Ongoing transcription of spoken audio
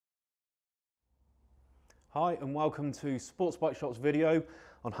Hi and welcome to Sports Bike Shop's video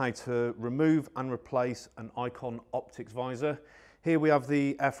on how to remove and replace an Icon optics visor. Here we have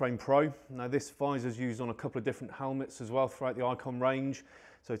the Airframe Pro. Now this visor is used on a couple of different helmets as well throughout the Icon range.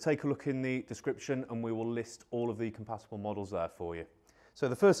 So take a look in the description and we will list all of the compatible models there for you. So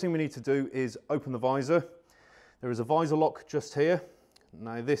the first thing we need to do is open the visor. There is a visor lock just here.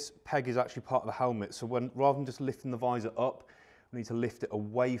 Now this peg is actually part of the helmet, so rather than just lifting the visor up, we need to lift it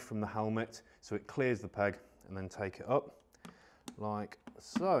away from the helmet so it clears the peg and then take it up like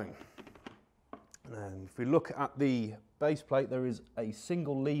so. And if we look at the base plate, there is a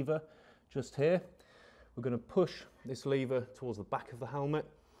single lever just here. We're going to push this lever towards the back of the helmet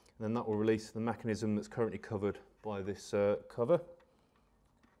and then that will release the mechanism that's currently covered by this cover,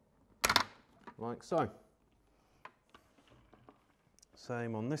 like so.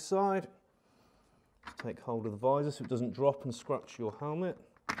 Same on this side. Take hold of the visor so it doesn't drop and scratch your helmet.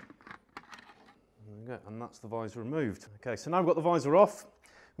 There we go, and that's the visor removed. Okay, so now we've got the visor off.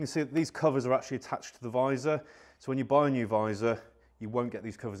 You can see that these covers are actually attached to the visor. So when you buy a new visor, you won't get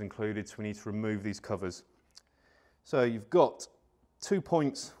these covers included, so we need to remove these covers. So you've got 2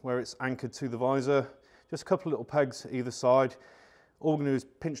 points where it's anchored to the visor, just a couple of little pegs either side. All we're going to do is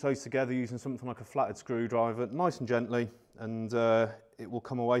pinch those together using something like a flathead screwdriver, nice and gently, and it will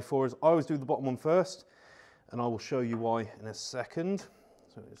come away for us. I always do the bottom one first, and I will show you why in a second.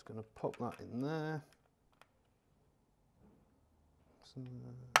 So I'm just going to pop that in there. So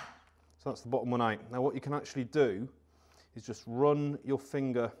that's the bottom one out. Now what you can actually do is just run your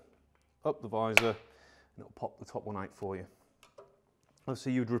finger up the visor, and it'll pop the top one out for you.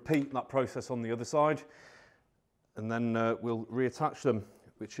 Obviously you'd repeat that process on the other side, and then we'll reattach them,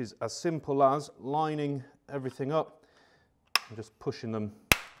 which is as simple as lining everything up and just pushing them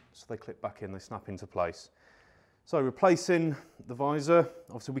so they clip back in, they snap into place. So replacing the visor,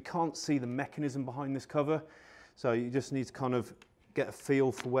 obviously we can't see the mechanism behind this cover, so you just need to kind of get a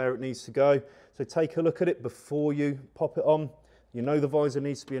feel for where it needs to go. So take a look at it before you pop it on. You know the visor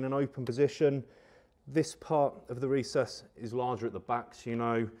needs to be in an open position. This part of the recess is larger at the back, so you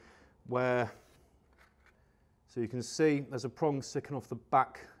know where. So you can see there's a prong sticking off the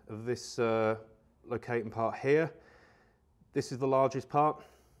back of this locating part here. This is the largest part.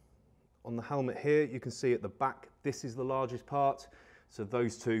 On the helmet here, you can see at the back, this is the largest part. So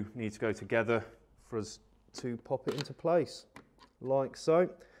those two need to go together for us to pop it into place, like so.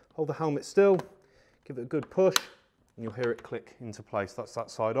 Hold the helmet still, give it a good push, and you'll hear it click into place. That's that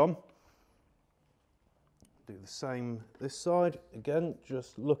side on. Do the same this side. Again,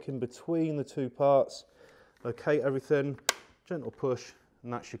 just look in between the two parts. Locate everything, gentle push,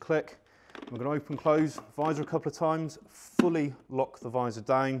 and that's your click. We're going to open close visor a couple of times, fully lock the visor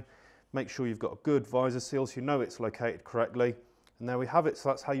down, make sure you've got a good visor seal so you know it's located correctly. And there we have it. So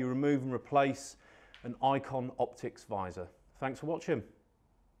that's how you remove and replace an Icon optics visor. Thanks for watching.